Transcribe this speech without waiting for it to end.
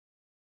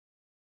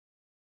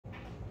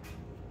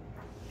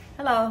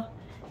Hello,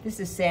 this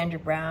is Sandra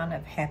Brown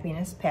of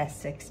Happiness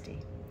Past 60.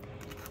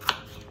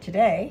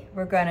 Today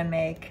we're going to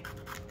make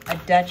a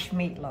Dutch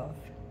meatloaf.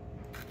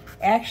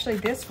 Actually,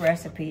 this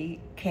recipe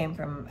came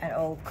from an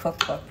old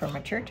cookbook from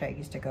a church I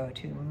used to go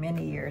to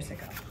many years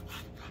ago.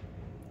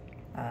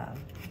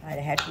 I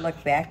had to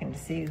look back and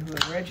see who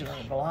it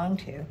originally belonged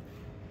to.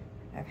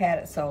 I've had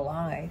it so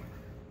long I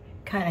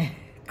kind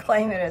of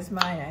claim it as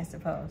mine, I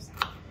suppose.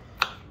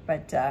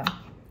 But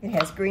it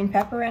has green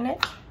pepper in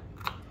it.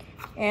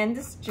 And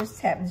this just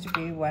happens to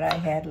be what I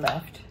had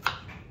left.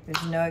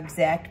 There's no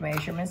exact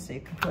measurements, so you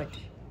can put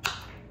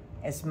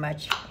as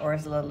much or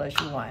as little as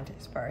you want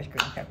as far as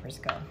green peppers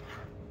go.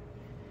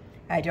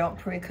 I don't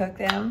pre-cook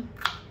them.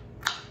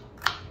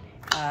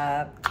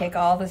 Take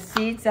all the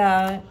seeds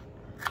out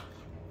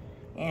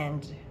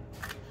and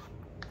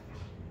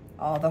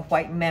all the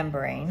white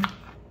membrane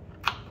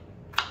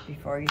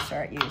before you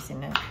start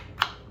using it.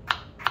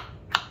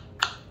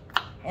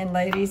 And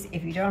ladies,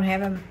 if you don't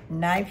have a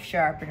knife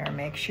sharpener,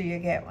 make sure you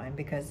get one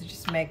because it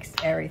just makes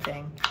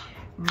everything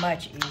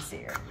much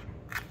easier.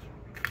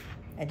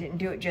 I didn't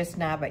do it just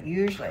now, but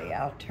usually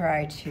I'll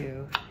try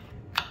to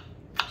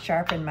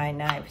sharpen my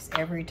knives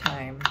every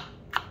time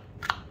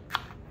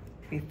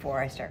before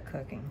I start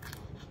cooking.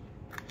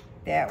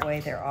 That way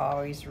they're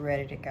always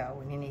ready to go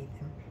when you need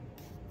them.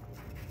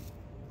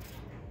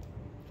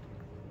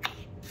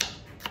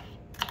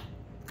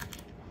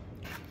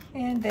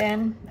 And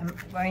then I'm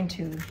going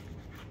to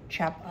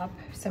chop up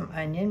some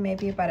onion,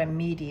 maybe about a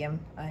medium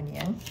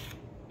onion.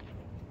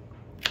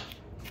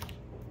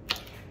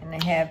 And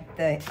I have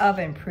the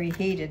oven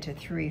preheated to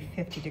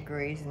 350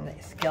 degrees and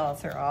the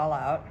skillets are all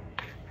out,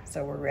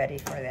 so we're ready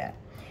for that.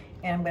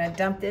 And I'm going to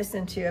dump this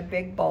into a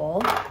big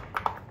bowl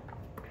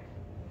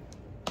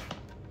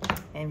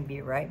and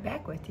be right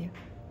back with you.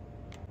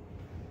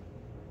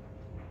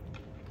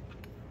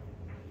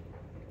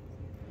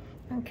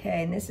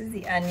 Okay, and this is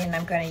the onion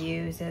I'm going to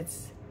use.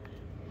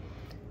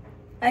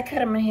 I cut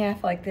them in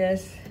half like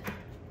this,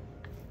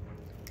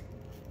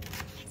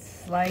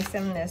 slice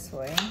them this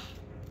way,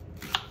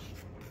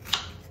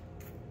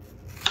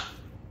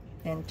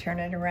 then turn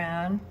it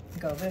around,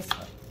 go this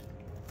way.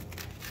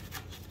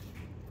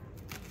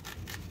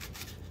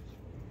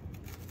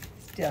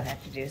 Still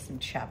have to do some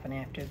chopping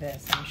after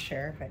this, I'm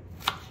sure, but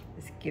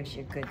this gives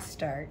you a good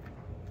start.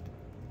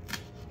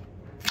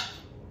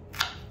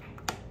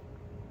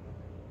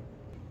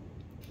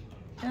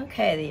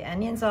 Okay, the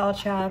onion's all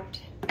chopped.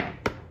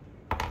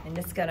 And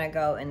it's gonna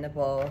go in the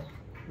bowl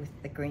with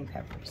the green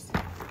peppers.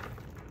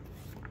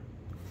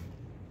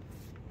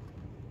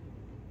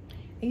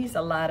 I use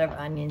a lot of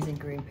onions and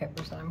green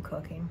peppers when I'm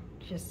cooking.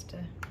 Just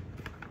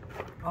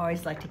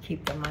always like to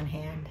keep them on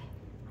hand.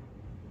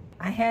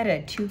 I had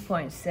a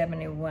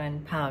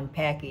 2.71 pound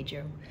package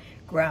of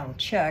ground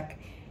chuck.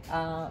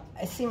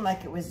 It seemed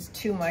like it was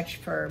too much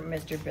for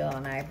Mr. Bill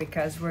and I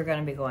because we're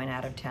gonna be going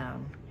out of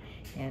town.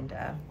 And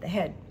they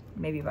had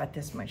maybe about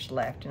this much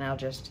left, and I'll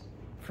just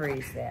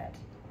freeze that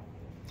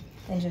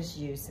and just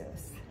use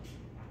this.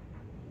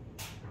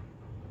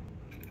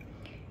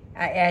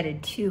 I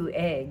added 2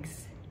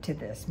 eggs to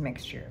this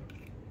mixture.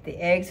 The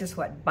eggs is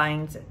what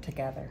binds it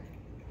together,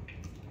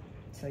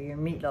 so your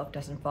meatloaf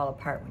doesn't fall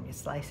apart when you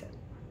slice it.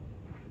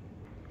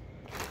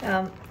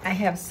 I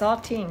have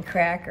saltine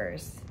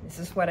crackers. This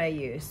is what I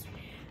use.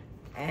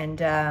 And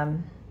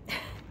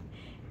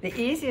the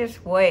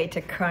easiest way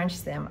to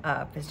crunch them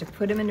up is to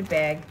put them in a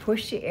bag,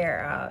 push the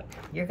air out.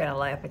 You're gonna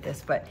laugh at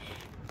this, but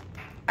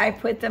I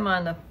put them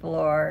on the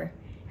floor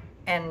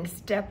and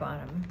step on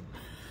them.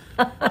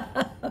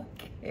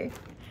 Okay, it's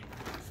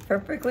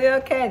perfectly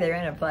okay. They're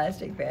in a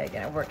plastic bag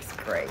and it works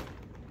great.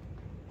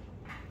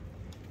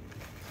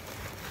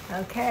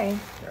 Okay,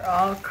 they're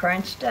all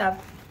crunched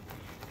up.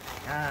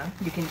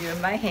 You can do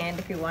it by hand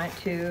if you want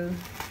to.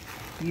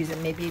 Use it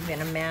maybe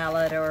even a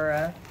mallet or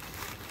a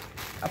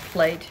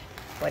plate,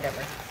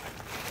 whatever.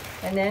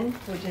 And then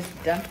we'll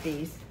just dump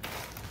these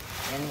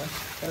in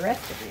with the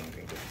rest of the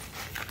ingredients.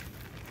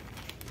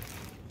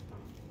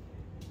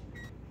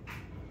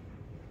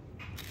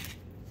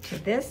 To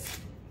this,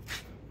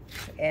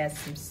 add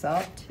some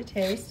salt to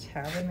taste,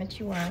 however much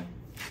you want.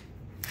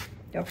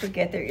 Don't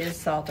forget there is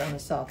salt on the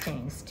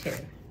saltines too.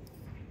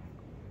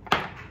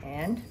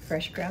 And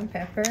fresh ground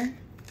pepper,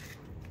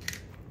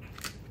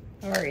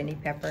 or any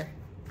pepper.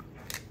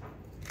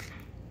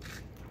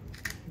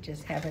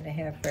 Just happen to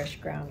have fresh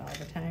ground all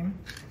the time.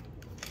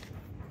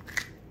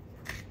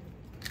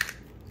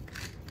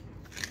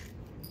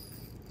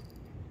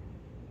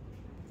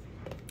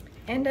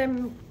 And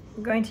I'm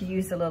going to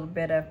use a little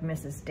bit of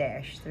Mrs.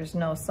 Dash. There's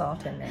no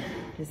salt in there.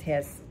 It just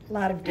has a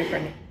lot of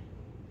different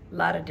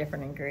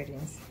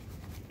ingredients.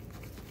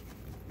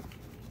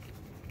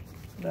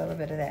 A little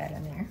bit of that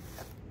in there.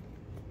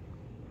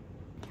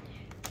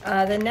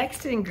 The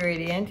next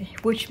ingredient,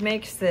 which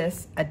makes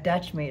this a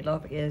Dutch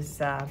meatloaf,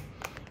 is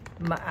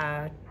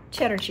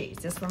cheddar cheese.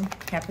 This one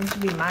happens to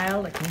be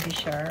mild. It can be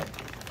sharp.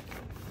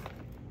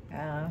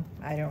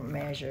 I don't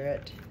measure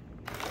it.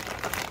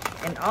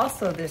 And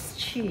also this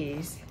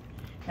cheese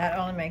Not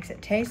only makes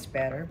it taste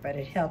better, but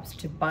it helps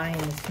to bind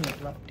this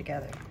meatloaf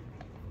together.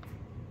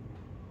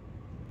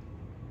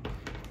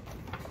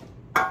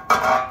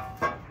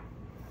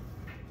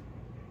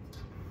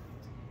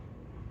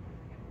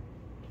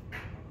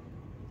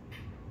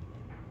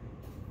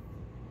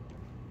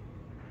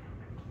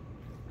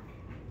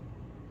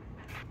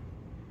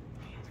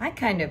 I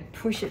kind of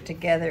push it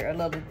together a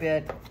little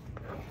bit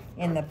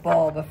in the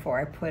bowl before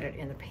I put it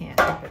in the pan.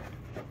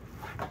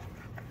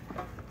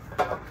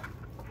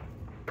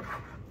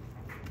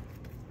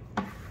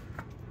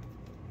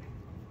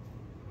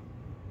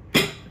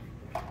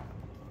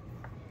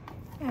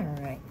 All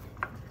right.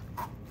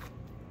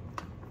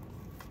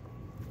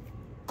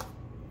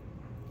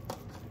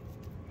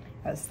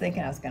 I was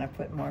thinking I was going to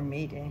put more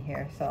meat in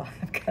here, so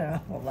I've got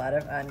a whole lot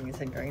of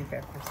onions and green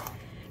peppers.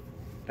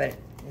 But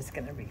it's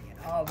going to be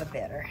all the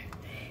better.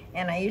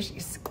 And I usually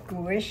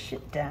squish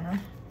it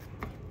down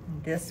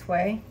this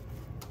way.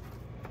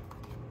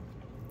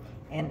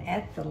 And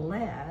at the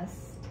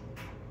last,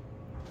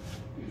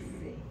 let's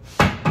see,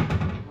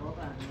 hold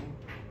on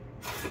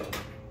here.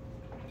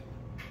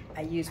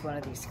 I use one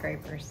of these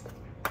scrapers.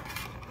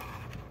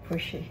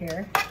 Push it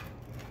here,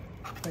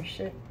 push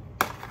it.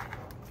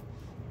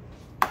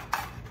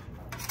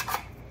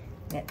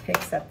 And it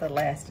picks up the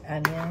last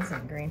onions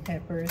and green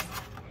peppers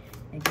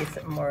and gets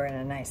it more in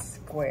a nice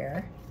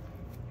square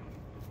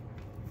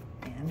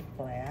and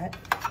flat.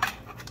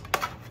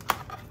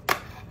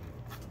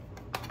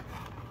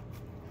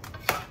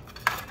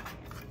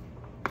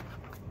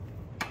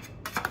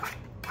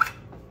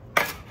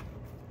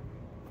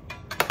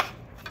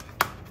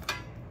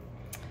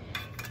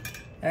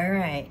 All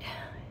right,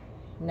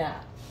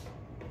 now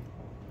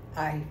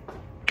I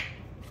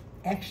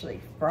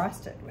actually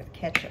frosted with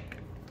ketchup.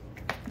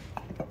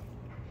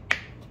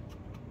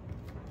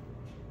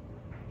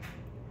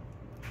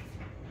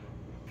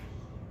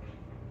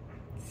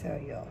 So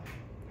you'll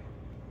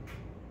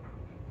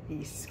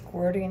be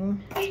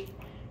squirting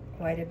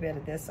quite a bit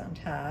of this on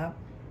top.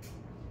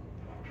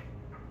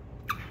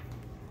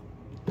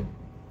 Let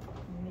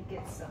me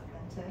get something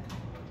to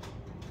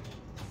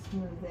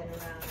smooth that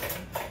around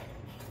there.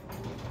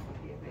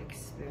 Give you a big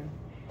spoon.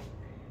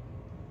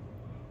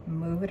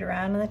 Move it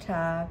around on the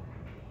top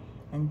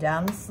and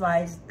down the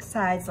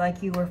sides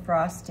like you were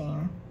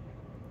frosting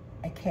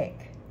a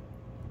cake.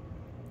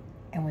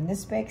 And when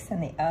this bakes in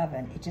the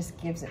oven, it just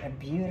gives it a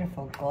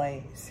beautiful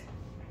glaze.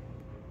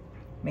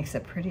 Makes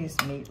the prettiest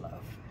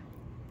meatloaf.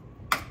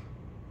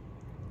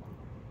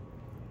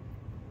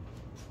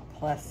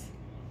 Plus,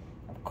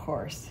 of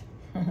course,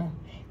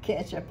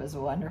 ketchup is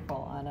wonderful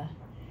on a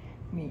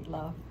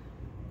meatloaf.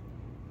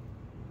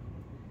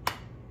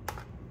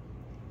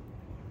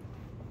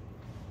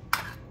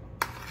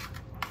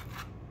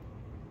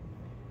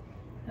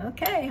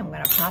 Okay, I'm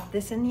gonna pop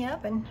this in the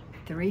oven,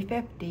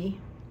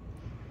 350.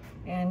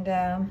 And,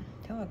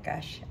 oh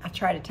gosh, I'll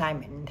try to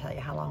time it and tell you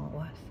how long it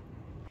was.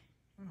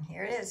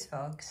 Here it is,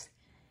 folks.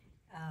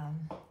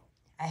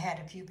 I had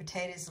a few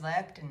potatoes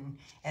left, and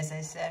as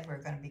I said,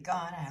 we're gonna be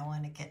gone. I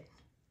want to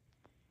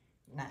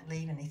not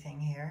leave anything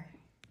here.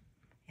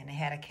 And I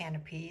had a can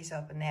of peas,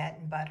 opened that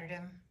and buttered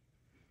them.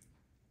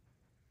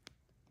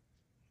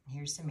 And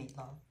here's the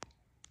meatloaf.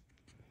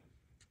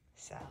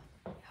 So,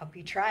 hope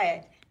you try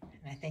it,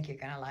 and I think you're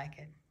gonna like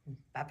it.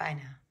 Bye-bye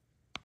now.